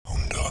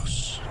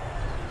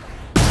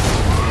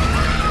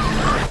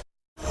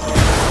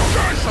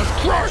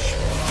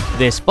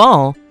This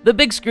fall, the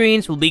big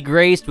screens will be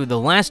graced with the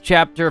last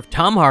chapter of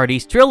Tom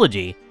Hardy's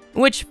trilogy,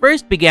 which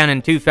first began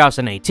in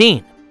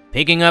 2018.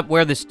 Picking up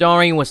where the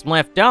story was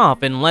left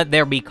off in Let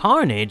There Be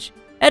Carnage,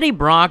 Eddie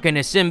Brock and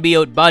his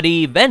symbiote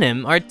buddy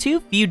Venom are two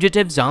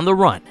fugitives on the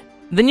run.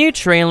 The new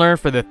trailer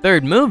for the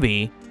third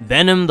movie,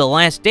 Venom: The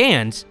Last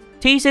Dance,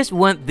 teases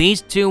what these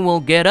two will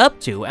get up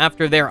to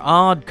after their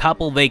odd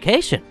couple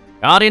vacation.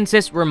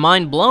 Audiences were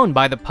mind-blown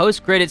by the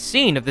post-credits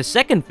scene of the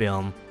second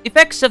film.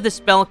 Effects of the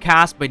spell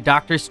cast by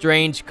Doctor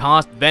Strange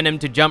caused Venom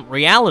to jump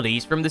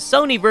realities from the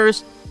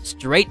Sonyverse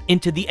straight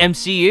into the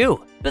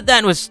MCU. But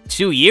that was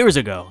 2 years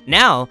ago.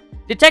 Now,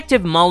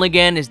 Detective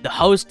Mulligan is the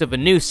host of a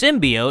new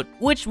symbiote,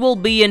 which will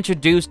be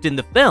introduced in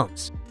the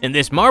films. In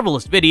this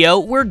marvelous video,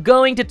 we're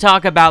going to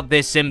talk about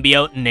this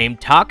symbiote named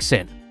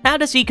Toxin. How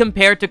does he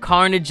compare to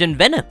Carnage and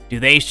Venom? Do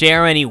they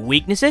share any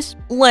weaknesses?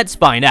 Let's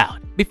find out.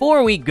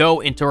 Before we go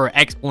into our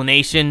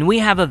explanation, we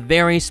have a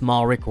very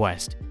small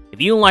request.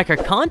 If you like our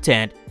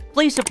content,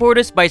 please support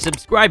us by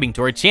subscribing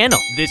to our channel.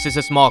 This is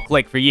a small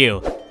click for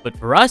you, but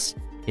for us,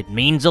 it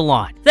means a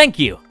lot. Thank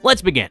you.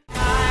 Let's begin.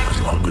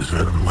 As long as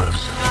Venom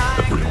lives,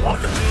 everyone,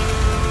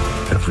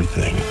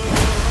 everything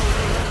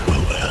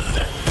will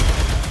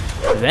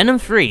end. Venom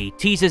 3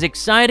 teases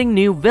exciting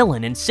new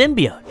villain and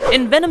symbiote.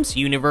 In Venom's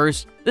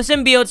universe, the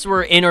symbiotes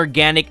were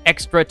inorganic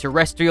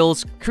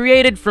extraterrestrials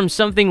created from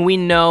something we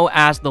know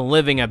as the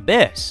Living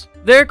Abyss.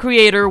 Their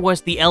creator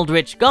was the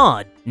eldritch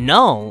god,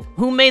 Null,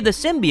 who made the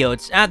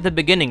symbiotes at the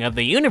beginning of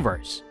the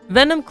universe.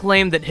 Venom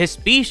claimed that his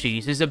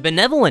species is a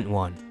benevolent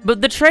one,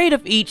 but the trait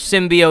of each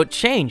symbiote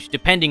changed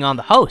depending on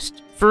the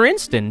host. For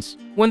instance,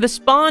 when the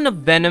spawn of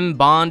Venom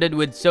bonded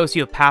with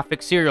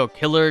sociopathic serial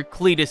killer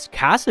Cletus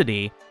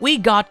Cassidy, we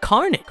got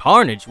Carnage.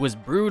 Carnage was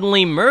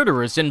brutally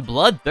murderous and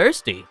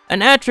bloodthirsty,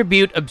 an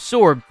attribute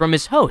absorbed from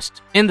his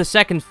host. In the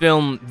second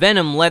film,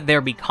 Venom: Let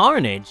There Be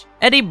Carnage,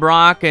 Eddie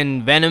Brock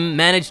and Venom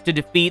managed to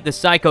defeat the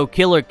psycho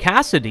killer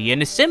Cassidy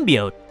and his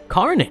symbiote,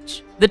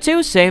 Carnage. The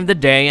two saved the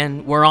day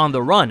and were on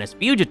the run as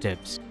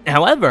fugitives.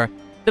 However,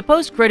 the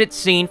post-credits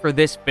scene for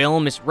this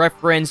film is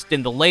referenced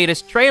in the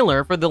latest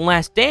trailer for The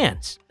Last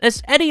Dance.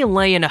 As Eddie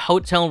lay in a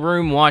hotel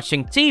room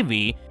watching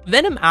TV,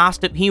 Venom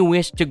asked if he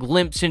wished to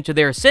glimpse into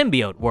their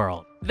symbiote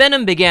world.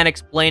 Venom began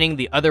explaining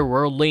the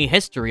otherworldly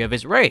history of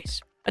his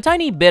race, a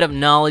tiny bit of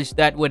knowledge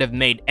that would have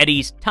made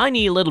Eddie's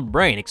tiny little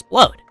brain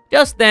explode.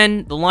 Just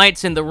then, the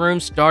lights in the room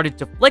started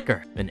to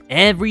flicker, and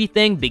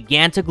everything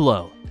began to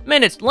glow.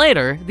 Minutes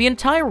later, the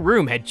entire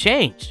room had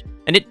changed,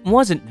 and it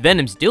wasn't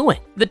Venom's doing.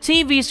 The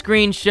TV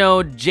screen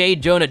showed J.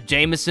 Jonah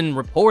Jameson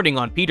reporting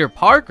on Peter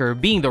Parker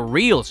being the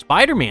real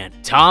Spider-Man,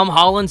 Tom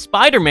Holland's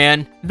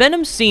Spider-Man.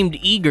 Venom seemed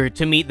eager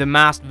to meet the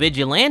masked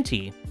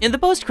vigilante. In the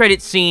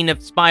post-credits scene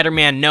of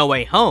Spider-Man: No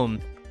Way Home,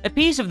 a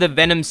piece of the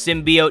Venom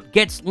symbiote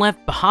gets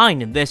left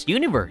behind in this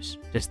universe.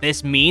 Does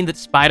this mean that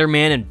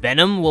Spider-Man and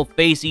Venom will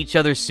face each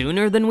other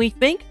sooner than we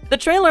think? The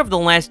trailer of The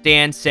Last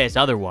Dance says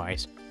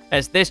otherwise,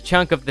 as this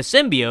chunk of the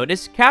symbiote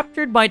is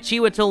captured by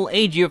Chiwetel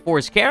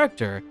Ejiofor's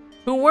character,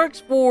 who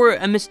works for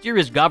a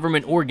mysterious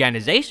government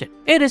organization.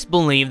 It is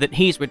believed that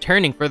he's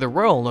returning for the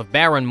role of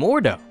Baron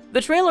Mordo.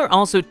 The trailer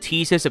also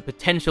teases a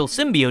potential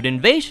symbiote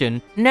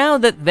invasion now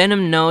that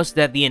Venom knows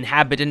that the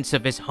inhabitants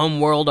of his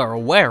homeworld are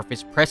aware of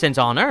his presence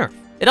on Earth.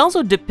 It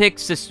also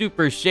depicts a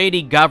super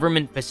shady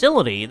government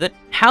facility that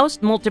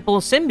housed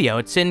multiple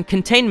symbiotes in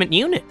containment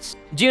units.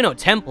 Juno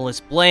Temple is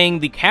playing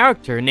the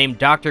character named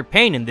Dr.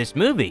 Payne in this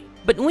movie.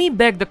 But we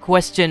beg the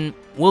question,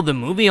 will the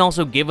movie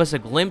also give us a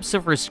glimpse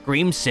of her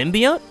Scream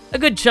symbiote? A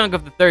good chunk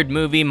of the third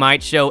movie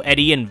might show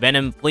Eddie and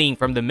Venom fleeing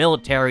from the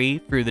military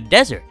through the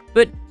desert.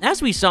 But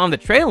as we saw in the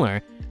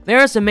trailer,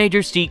 there is a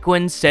major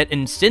sequence set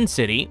in Sin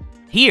City.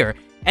 Here,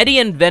 Eddie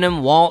and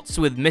Venom waltz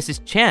with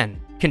Mrs.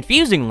 Chen.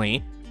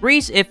 Confusingly,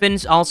 Rhys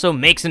Ifans also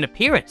makes an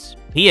appearance.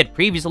 He had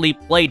previously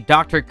played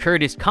Dr.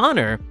 Curtis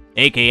Connor,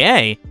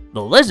 aka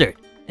the Lizard,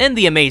 in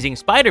The Amazing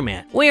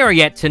Spider-Man. We are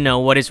yet to know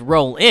what his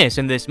role is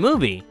in this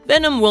movie.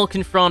 Venom will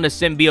confront a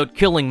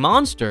symbiote-killing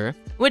monster,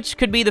 which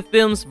could be the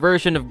film's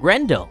version of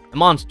Grendel, a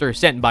monster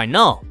sent by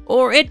Null.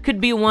 Or it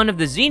could be one of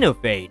the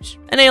Xenophage,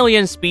 an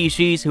alien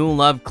species who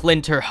love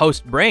Clinter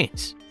host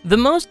brains. The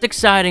most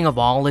exciting of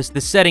all is the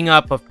setting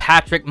up of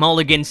Patrick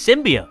Mulligan's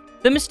symbiote.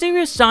 The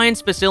mysterious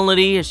science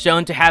facility is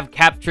shown to have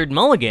captured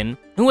Mulligan,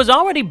 who was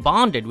already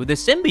bonded with the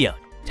symbiote,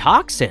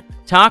 Toxin.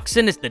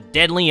 Toxin is the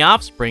deadly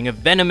offspring of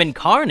Venom and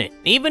Carnage.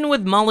 Even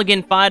with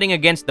Mulligan fighting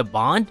against the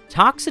Bond,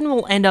 Toxin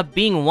will end up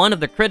being one of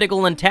the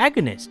critical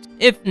antagonists,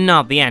 if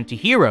not the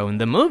anti-hero in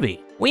the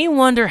movie. We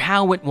wonder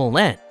how it will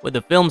end, with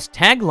the film's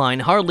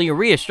tagline hardly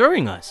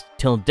reassuring us,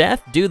 "Till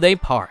death do they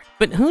part."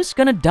 But who's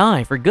gonna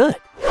die for good?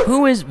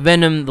 Who is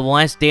Venom: The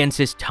Last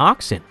Dance's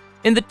Toxin?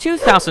 In the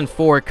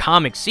 2004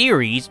 comic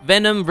series,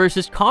 Venom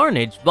vs.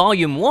 Carnage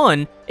Volume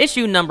 1,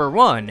 Issue Number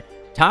 1,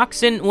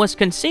 Toxin was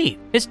conceived.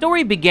 His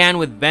story began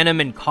with Venom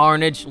and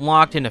Carnage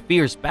locked in a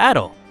fierce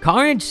battle.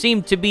 Carnage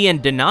seemed to be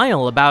in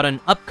denial about an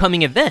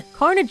upcoming event.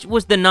 Carnage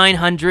was the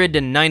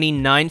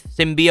 999th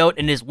symbiote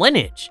in his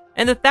lineage,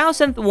 and the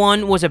 1000th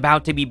one was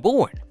about to be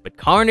born. But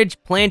Carnage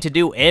planned to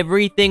do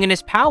everything in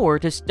his power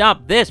to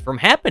stop this from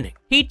happening.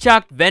 He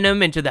chucked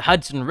Venom into the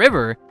Hudson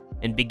River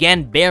and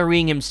began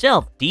burying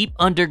himself deep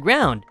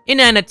underground in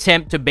an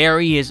attempt to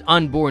bury his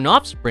unborn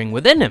offspring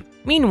within him.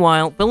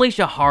 Meanwhile,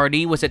 Felicia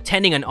Hardy was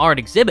attending an art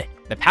exhibit.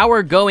 The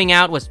power going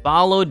out was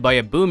followed by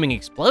a booming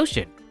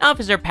explosion.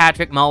 Officer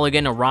Patrick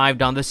Mulligan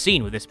arrived on the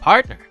scene with his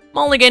partner.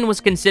 Mulligan was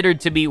considered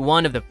to be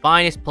one of the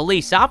finest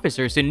police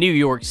officers in New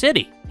York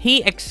City.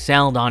 He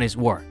excelled on his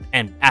work,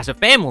 and as a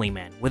family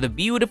man with a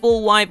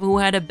beautiful wife who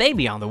had a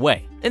baby on the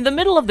way. In the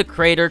middle of the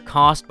crater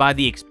caused by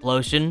the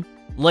explosion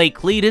lay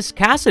Cletus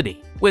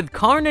Cassidy, with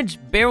Carnage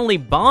barely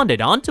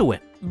bonded onto him.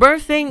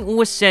 Birthing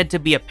was said to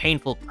be a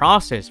painful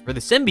process for the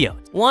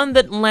symbiotes, one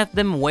that left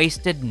them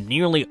wasted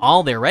nearly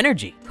all their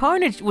energy.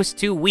 Carnage was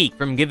too weak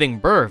from giving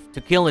birth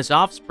to kill his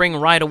offspring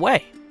right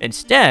away.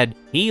 Instead,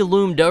 he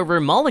loomed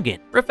over Mulligan,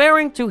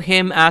 referring to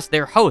him as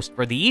their host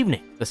for the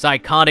evening. The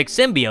psychotic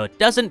symbiote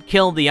doesn't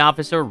kill the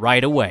officer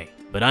right away,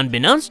 but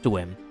unbeknownst to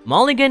him,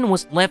 Mulligan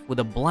was left with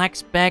a black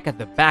speck at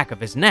the back of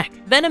his neck.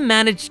 Venom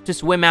managed to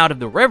swim out of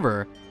the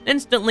river,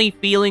 instantly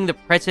feeling the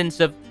presence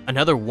of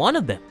another one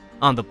of them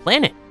on the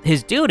planet.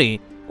 His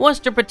duty was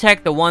to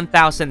protect the 1000th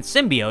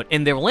symbiote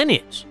in their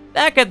lineage.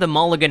 Back at the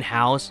Mulligan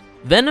house,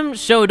 Venom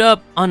showed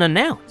up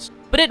unannounced,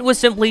 but it was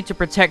simply to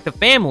protect the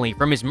family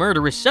from his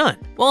murderous son.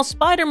 While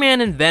Spider-Man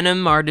and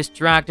Venom are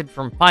distracted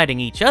from fighting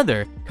each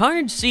other,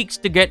 Carnage seeks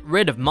to get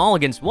rid of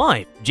Mulligan's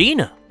wife,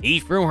 Gina. He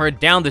threw her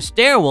down the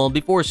stairwell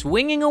before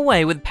swinging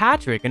away with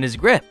Patrick in his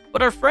grip,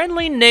 but our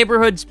friendly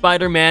neighborhood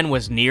Spider-Man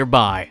was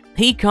nearby.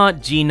 He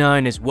caught Gina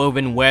in his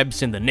woven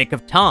webs in the nick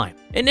of time.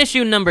 In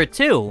issue number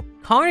 2,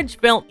 Carnage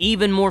felt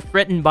even more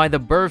threatened by the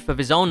birth of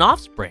his own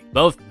offspring.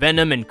 Both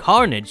Venom and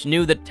Carnage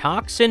knew that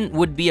Toxin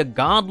would be a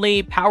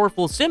godly,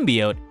 powerful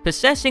symbiote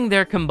possessing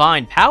their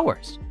combined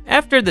powers.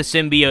 After the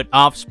symbiote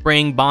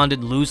offspring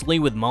bonded loosely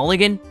with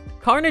Mulligan,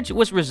 Carnage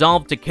was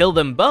resolved to kill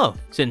them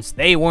both, since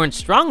they weren't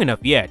strong enough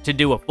yet to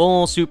do a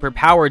full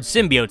super-powered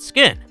symbiote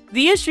skin.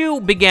 The issue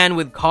began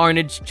with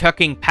Carnage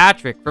chucking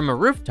Patrick from a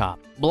rooftop.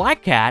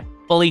 Black Cat,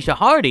 Felicia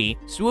Hardy,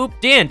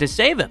 swooped in to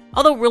save him.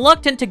 Although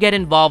reluctant to get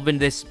involved in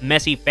this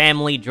messy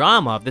family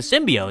drama of the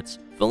symbiotes,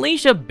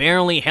 Felicia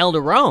barely held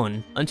her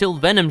own until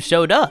Venom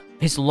showed up.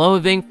 His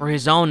loathing for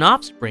his own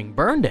offspring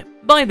burned him.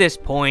 By this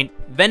point,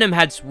 Venom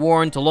had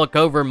sworn to look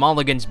over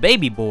Mulligan's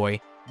baby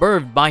boy,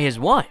 birthed by his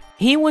wife.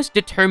 He was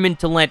determined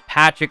to let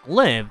Patrick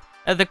live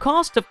at the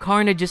cost of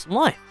Carnage's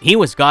life. He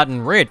was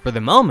gotten rid for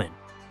the moment,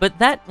 but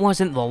that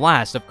wasn't the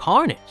last of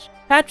Carnage.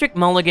 Patrick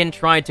Mulligan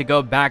tried to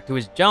go back to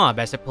his job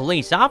as a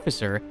police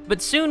officer,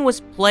 but soon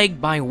was plagued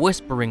by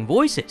whispering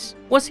voices.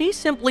 Was he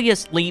simply a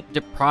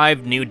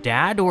sleep-deprived new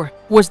dad, or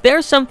was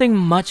there something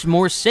much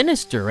more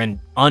sinister and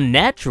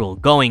unnatural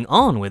going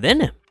on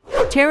within him?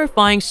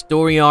 Terrifying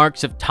story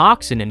arcs of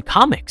Toxin in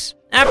comics.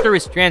 After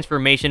his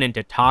transformation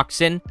into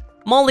Toxin,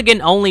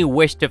 Mulligan only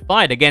wished to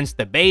fight against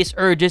the base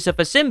urges of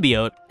a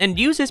symbiote and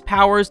use his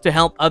powers to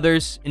help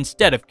others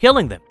instead of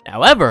killing them.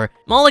 However,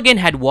 Mulligan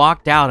had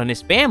walked out on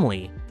his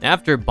family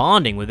after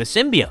bonding with a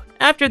symbiote.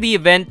 After the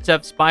event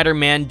of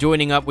Spider-Man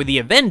joining up with the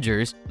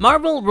Avengers,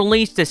 Marvel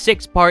released a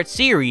 6-part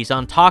series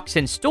on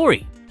Toxin's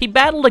story. He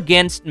battled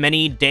against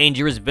many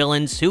dangerous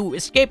villains who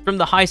escaped from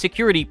the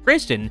high-security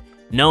prison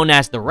known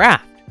as the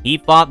Raft. He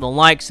fought the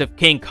likes of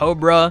King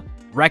Cobra,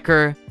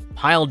 Wrecker,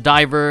 Pile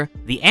Diver,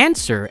 The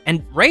Answer,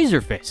 and Razor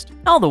Fist.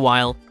 All the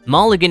while,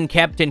 Mulligan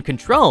kept in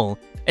control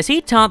as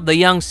he taught the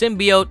young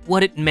symbiote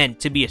what it meant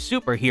to be a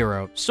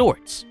superhero of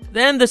sorts.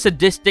 Then the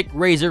sadistic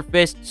Razor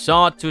Fist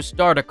sought to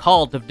start a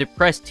cult of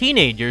depressed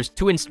teenagers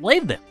to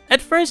enslave them.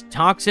 At first,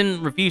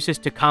 Toxin refuses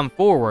to come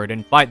forward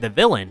and fight the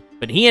villain,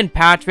 but he and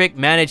Patrick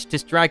managed to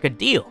strike a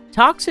deal.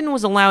 Toxin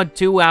was allowed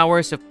 2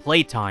 hours of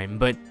playtime,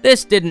 but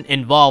this didn't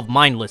involve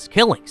mindless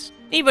killings.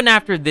 Even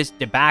after this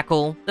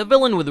debacle, the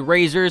villain with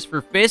razors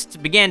for fists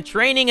began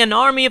training an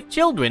army of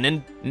children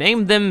and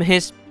named them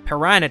his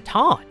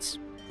Piranha-Tots,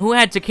 who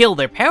had to kill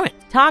their parents.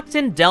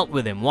 Toxin dealt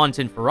with him once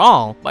and for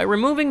all by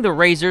removing the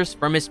razors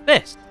from his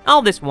fist.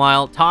 All this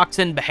while,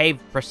 Toxin behaved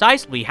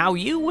precisely how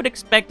you would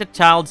expect a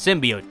child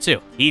symbiote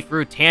to. He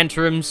threw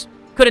tantrums,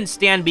 couldn't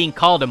stand being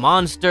called a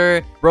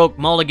monster, broke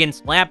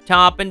Mulligan's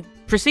laptop, and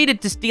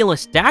proceeded to steal a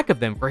stack of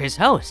them for his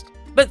host.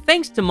 But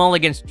thanks to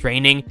Mulligan's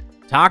training,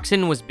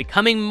 Toxin was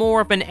becoming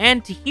more of an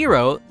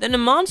anti-hero than a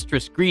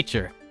monstrous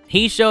creature.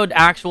 He showed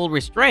actual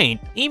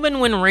restraint even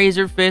when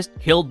Razor Fist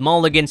killed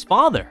Mulligan's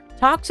father.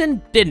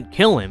 Toxin didn't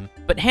kill him,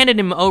 but handed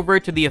him over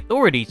to the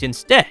authorities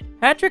instead.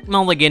 Patrick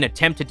Mulligan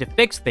attempted to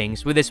fix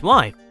things with his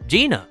wife,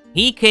 Gina.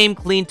 He came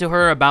clean to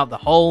her about the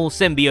whole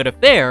symbiote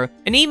affair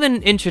and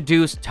even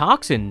introduced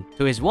Toxin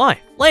to his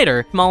wife.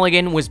 Later,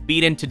 Mulligan was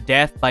beaten to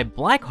death by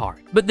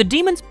Blackheart, but the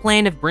demon's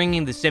plan of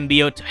bringing the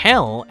symbiote to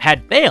hell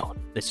had failed.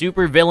 The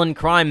supervillain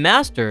crime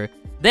master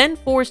then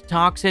forced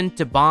Toxin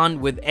to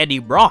bond with Eddie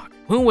Brock,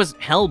 who was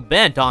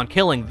hell-bent on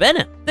killing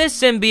Venom. This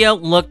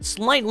symbiote looked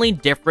slightly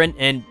different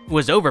and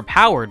was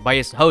overpowered by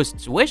his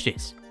host's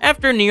wishes.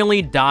 After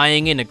nearly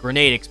dying in a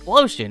grenade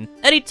explosion,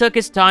 Eddie took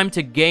his time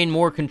to gain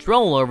more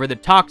control over the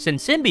Toxin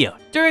symbiote.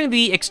 During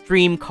the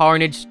Extreme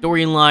Carnage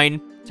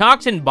storyline,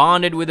 Toxin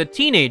bonded with a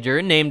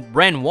teenager named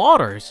Bren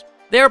Waters.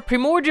 Their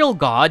primordial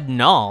god,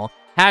 Null,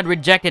 had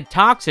rejected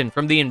Toxin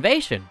from the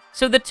invasion,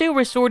 so the two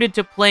resorted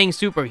to playing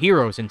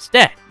superheroes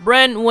instead.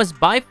 Bren was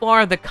by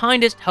far the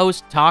kindest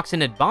host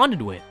Toxin had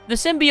bonded with. The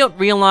symbiote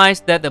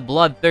realized that the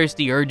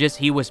bloodthirsty urges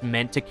he was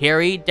meant to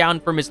carry down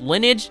from his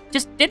lineage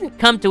just didn't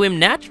come to him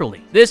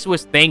naturally. This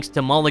was thanks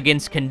to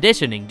Mulligan's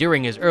conditioning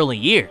during his early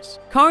years.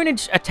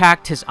 Carnage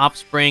attacked his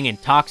offspring in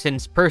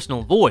Toxin's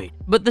personal void,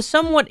 but the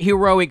somewhat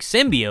heroic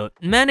symbiote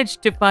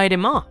managed to fight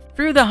him off.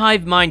 Through the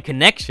hive mind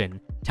connection,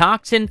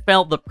 Toxin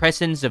felt the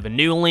presence of a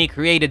newly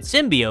created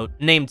symbiote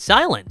named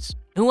Silence,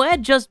 who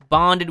had just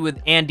bonded with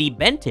Andy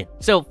Benton.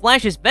 So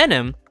Flash's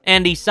Venom,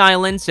 Andy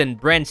Silence, and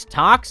Brent's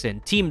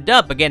Toxin teamed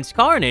up against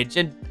Carnage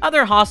and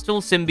other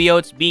hostile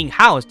symbiotes being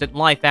housed at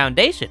Life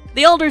Foundation.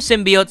 The older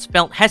symbiotes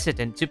felt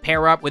hesitant to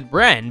pair up with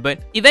Bren,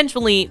 but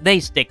eventually they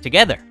stick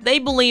together. They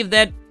believe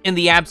that, in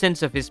the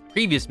absence of his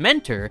previous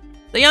mentor,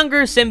 the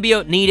younger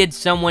symbiote needed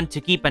someone to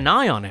keep an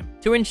eye on him,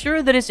 to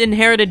ensure that his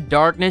inherited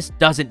darkness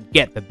doesn't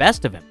get the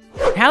best of him.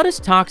 How does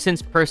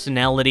Toxin's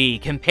personality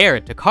compare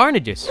to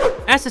Carnage's?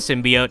 As a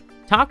symbiote,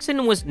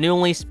 Toxin was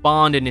newly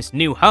spawned in his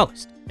new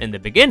host. In the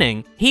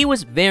beginning, he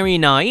was very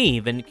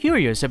naive and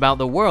curious about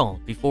the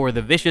world before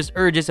the vicious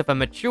urges of a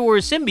mature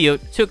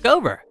symbiote took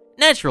over.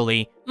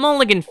 Naturally,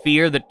 Mulligan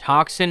feared that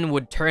Toxin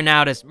would turn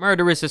out as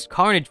murderous as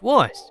Carnage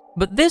was.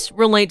 But this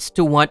relates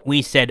to what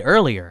we said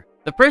earlier.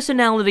 The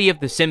personality of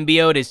the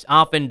symbiote is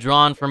often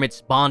drawn from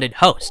its bonded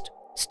host.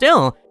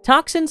 Still,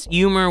 Toxin's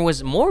humor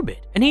was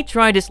morbid, and he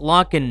tried his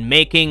luck in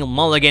making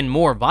Mulligan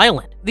more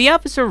violent. The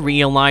officer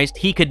realized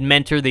he could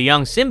mentor the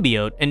young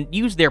symbiote and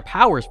use their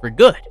powers for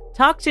good.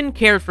 Toxin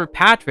cared for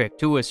Patrick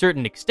to a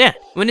certain extent.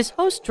 When his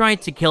host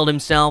tried to kill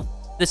himself,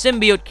 the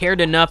symbiote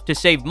cared enough to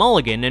save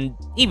Mulligan and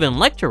even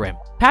lecture him.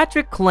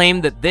 Patrick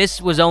claimed that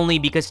this was only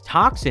because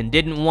Toxin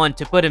didn't want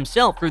to put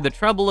himself through the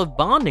trouble of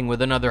bonding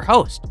with another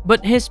host,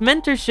 but his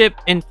mentorship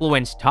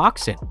influenced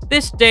Toxin.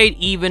 This stayed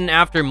even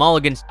after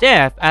Mulligan's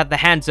death at the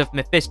hands of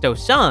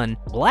Mephisto's son,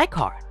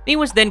 Blackheart. He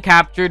was then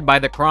captured by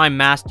the crime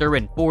master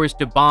and forced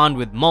to bond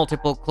with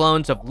multiple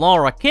clones of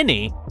Laura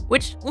Kinney,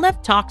 which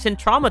left Toxin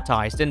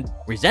traumatized and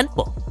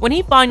resentful. When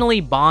he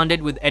finally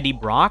bonded with Eddie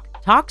Brock,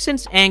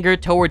 Toxin's anger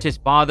towards his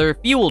father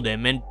fueled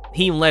him, and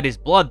he let his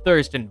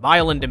bloodthirst and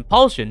violent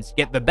impulsions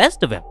get the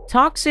best of him.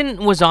 Toxin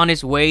was on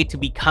his way to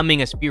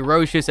becoming as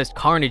ferocious as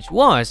Carnage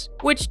was,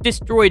 which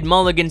destroyed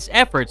Mulligan's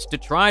efforts to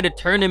try to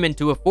turn him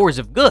into a force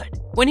of good.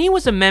 When he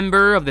was a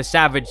member of the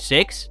Savage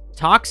Six,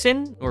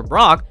 Toxin, or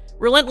Brock,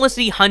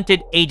 relentlessly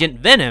hunted Agent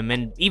Venom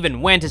and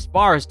even went as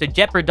far as to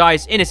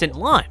jeopardize innocent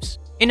lives.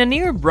 In a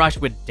near brush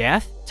with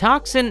death,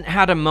 Toxin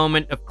had a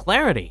moment of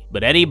clarity,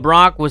 but Eddie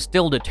Brock was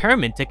still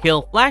determined to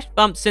kill Flash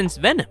Thompson's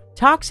Venom.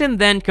 Toxin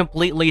then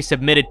completely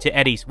submitted to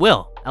Eddie's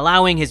will,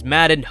 allowing his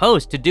maddened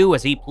host to do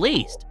as he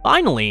pleased.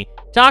 Finally,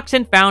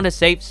 Toxin found a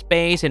safe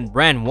space in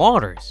Bren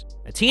Waters,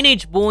 a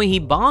teenage boy he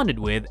bonded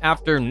with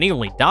after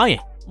nearly dying.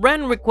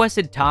 Bren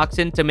requested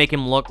Toxin to make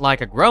him look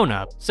like a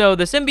grown-up, so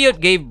the symbiote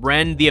gave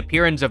Bren the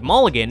appearance of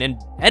Mulligan and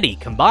Eddie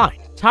combined.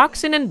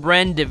 Toxin and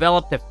Bren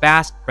developed a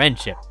fast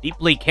friendship,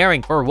 deeply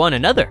caring for one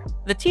another.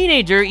 The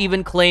teenager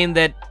even claimed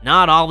that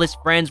not all his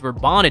friends were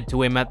bonded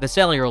to him at the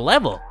cellular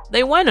level.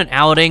 They went on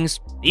outings,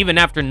 even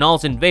after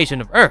Null's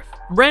invasion of Earth.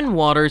 Bren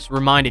Waters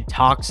reminded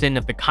Toxin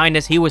of the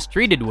kindness he was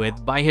treated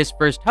with by his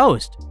first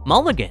host,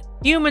 Mulligan.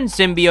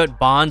 Human-symbiote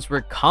bonds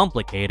were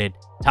complicated.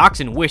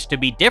 Toxin wished to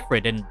be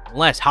different and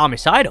less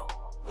homicidal.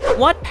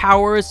 What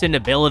powers and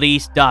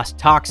abilities does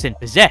Toxin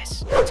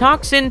possess?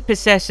 Toxin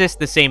possesses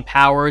the same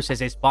powers as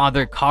his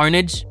father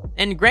Carnage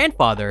and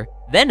grandfather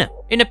Venom.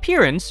 In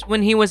appearance,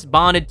 when he was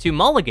bonded to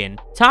Mulligan,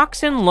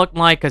 Toxin looked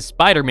like a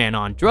Spider-Man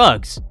on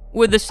drugs,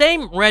 with the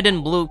same red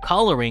and blue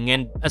coloring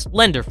and a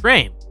slender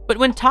frame. But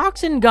when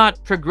Toxin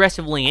got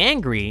progressively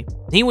angry,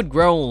 he would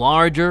grow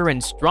larger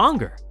and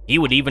stronger. He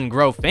would even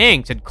grow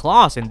fangs and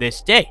claws in this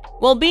state.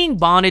 While being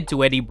bonded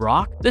to Eddie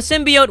Brock, the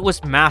symbiote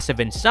was massive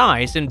in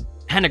size and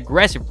an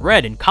aggressive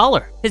red in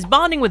color. His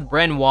bonding with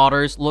Bren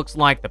Waters looks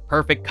like the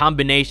perfect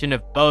combination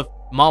of both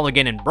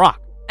Mulligan and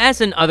Brock. As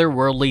an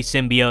otherworldly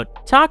symbiote,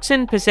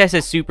 Toxin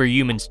possesses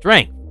superhuman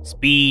strength,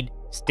 speed,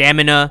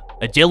 stamina,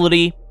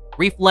 agility,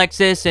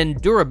 reflexes,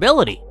 and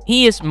durability.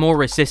 He is more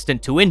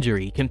resistant to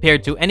injury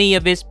compared to any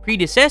of his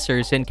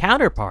predecessors and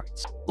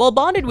counterparts. While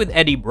bonded with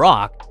Eddie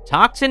Brock,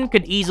 Toxin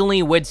could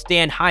easily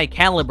withstand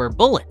high-caliber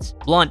bullets,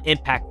 blunt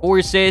impact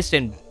forces,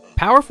 and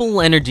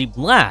powerful energy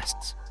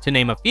blasts, to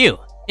name a few.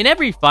 In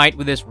every fight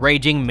with this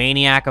raging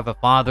maniac of a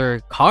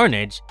father,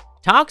 Carnage,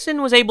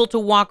 Toxin was able to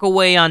walk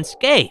away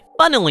unscathed.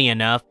 Funnily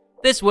enough,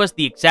 this was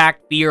the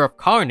exact fear of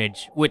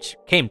Carnage, which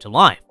came to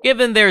life.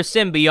 Given their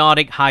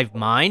symbiotic hive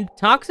mind,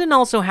 Toxin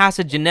also has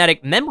a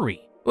genetic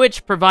memory.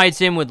 which provides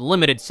him with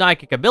limited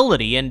psychic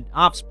ability and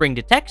offspring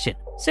detection.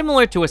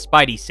 Similar to a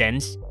Spidey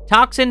sense,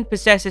 Toxin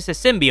possesses a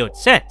symbiote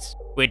sense,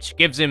 which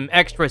gives him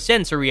extra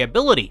sensory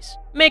abilities,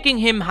 making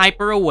him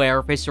hyper-aware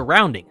of his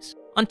surroundings.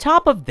 On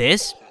top of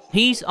this,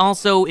 he's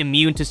also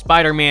immune to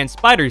Spider-Man's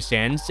spider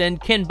sense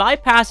and can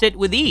bypass it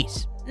with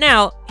ease.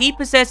 Now, he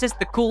possesses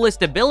the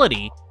coolest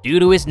ability due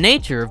to his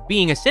nature of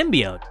being a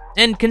symbiote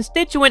and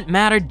constituent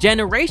matter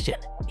generation.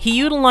 He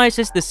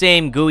utilizes the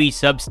same gooey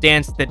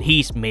substance that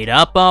he's made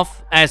up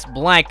of as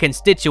black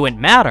constituent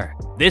matter.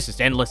 This is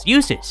endless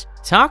uses.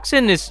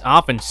 Toxin is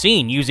often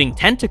seen using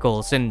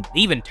tentacles and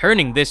even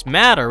turning this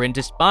matter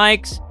into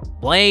spikes,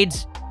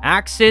 blades,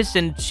 axes,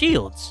 and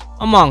shields,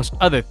 amongst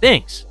other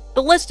things.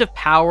 The list of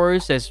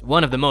powers as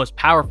one of the most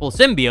powerful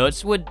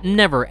symbiotes would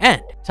never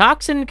end.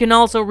 Toxin can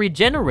also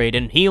regenerate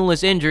and heal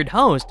his injured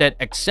host at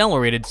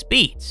accelerated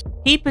speeds.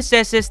 He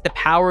possesses the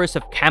powers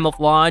of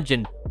camouflage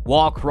and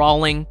wall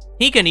crawling.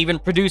 He can even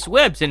produce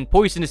webs and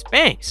poisonous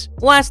fangs.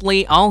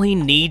 Lastly, all he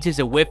needs is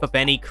a whiff of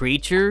any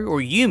creature or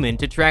human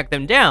to track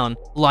them down,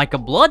 like a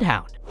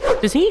bloodhound.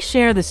 Does he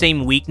share the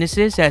same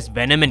weaknesses as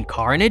Venom and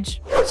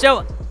Carnage?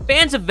 So,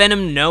 fans of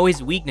Venom know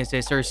his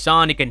weaknesses are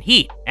sonic and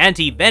heat,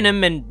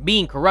 anti-venom, and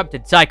being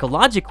corrupted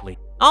psychologically.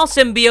 All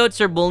symbiotes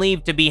are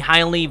believed to be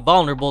highly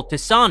vulnerable to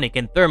sonic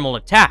and thermal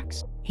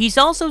attacks. He's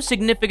also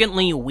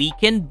significantly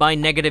weakened by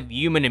negative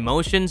human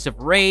emotions of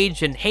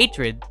rage and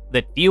hatred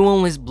that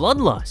fuel his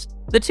bloodlust.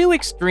 The two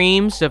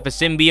extremes of a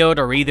symbiote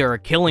are either a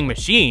killing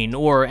machine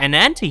or an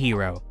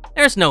anti-hero.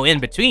 There's no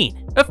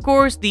in-between. Of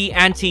course, the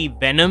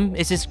anti-venom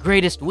is his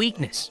greatest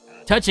weakness.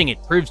 Touching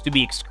it proves to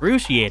be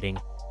excruciating,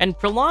 and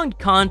prolonged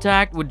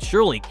contact would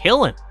surely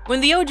kill him.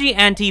 When the OG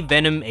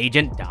anti-venom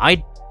agent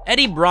died,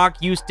 Eddie Brock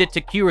used it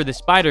to cure the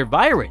spider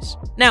virus.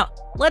 Now,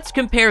 let's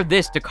compare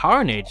this to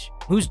Carnage,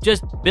 who's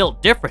just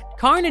built different.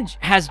 Carnage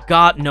has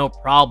got no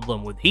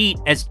problem with heat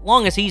as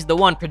long as he's the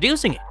one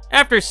producing it.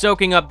 After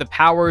soaking up the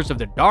powers of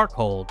the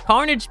Darkhold,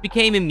 Carnage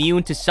became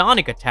immune to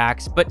sonic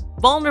attacks but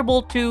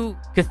vulnerable to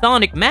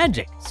chthonic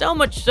magic, so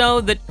much so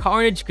that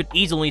Carnage could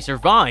easily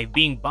survive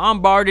being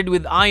bombarded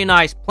with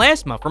ionized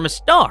plasma from a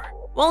star.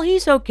 While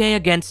he's okay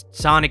against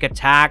sonic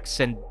attacks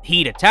and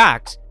heat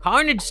attacks,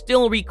 Carnage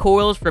still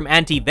recoils from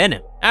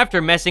anti-venom.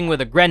 After messing with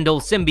a Grendel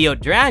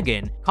symbiote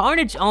dragon,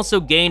 Carnage also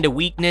gained a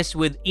weakness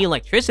with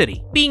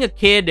electricity. Being a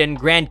kid and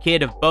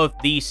grandkid of both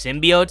these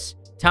symbiotes,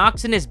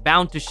 Toxin is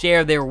bound to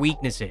share their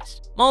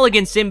weaknesses.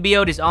 Mulligan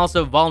symbiote is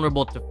also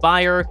vulnerable to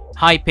fire,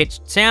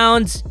 high-pitched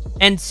sounds,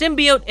 and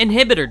symbiote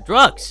inhibitor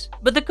drugs.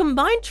 But the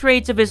combined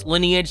traits of his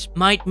lineage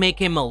might make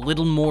him a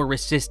little more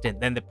resistant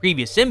than the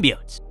previous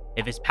symbiotes.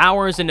 If his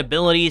powers and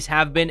abilities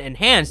have been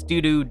enhanced due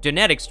to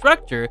genetic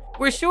structure,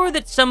 we're sure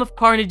that some of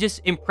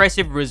Carnage's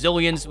impressive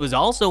resilience was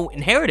also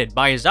inherited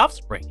by his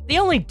offspring. The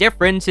only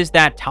difference is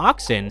that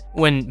Toxin,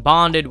 when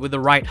bonded with the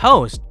right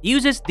host,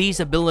 uses these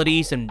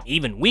abilities and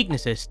even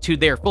weaknesses to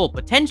their full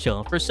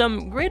potential for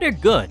some greater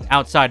good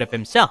outside of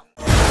himself.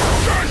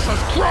 Jesus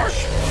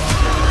Christ!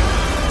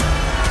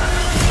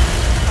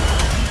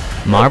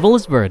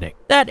 Marvelous verdict.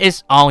 That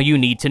is all you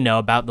need to know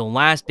about The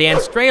Last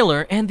Dance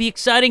trailer and the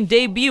exciting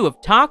debut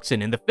of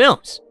Toxin in the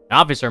films.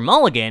 Officer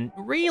Mulligan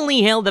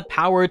really held the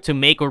power to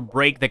make or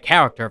break the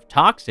character of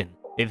Toxin.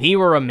 If he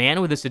were a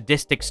man with a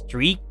sadistic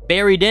streak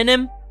buried in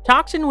him,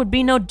 Toxin would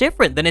be no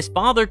different than his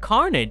father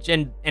Carnage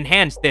and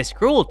enhance this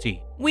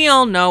cruelty. We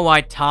all know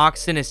why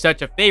Toxin is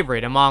such a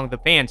favorite among the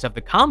fans of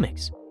the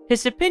comics.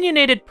 His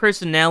opinionated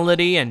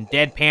personality and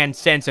deadpan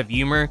sense of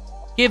humor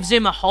gives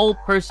him a whole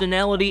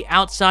personality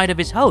outside of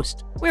his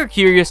host. We're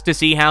curious to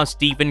see how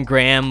Stephen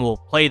Graham will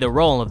play the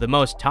role of the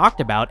most talked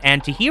about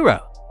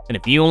anti-hero. And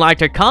if you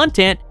liked our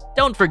content,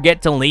 don't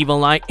forget to leave a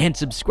like and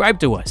subscribe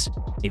to us.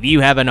 If you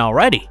haven't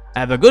already,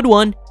 have a good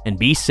one and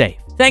be safe.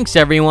 Thanks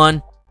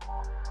everyone.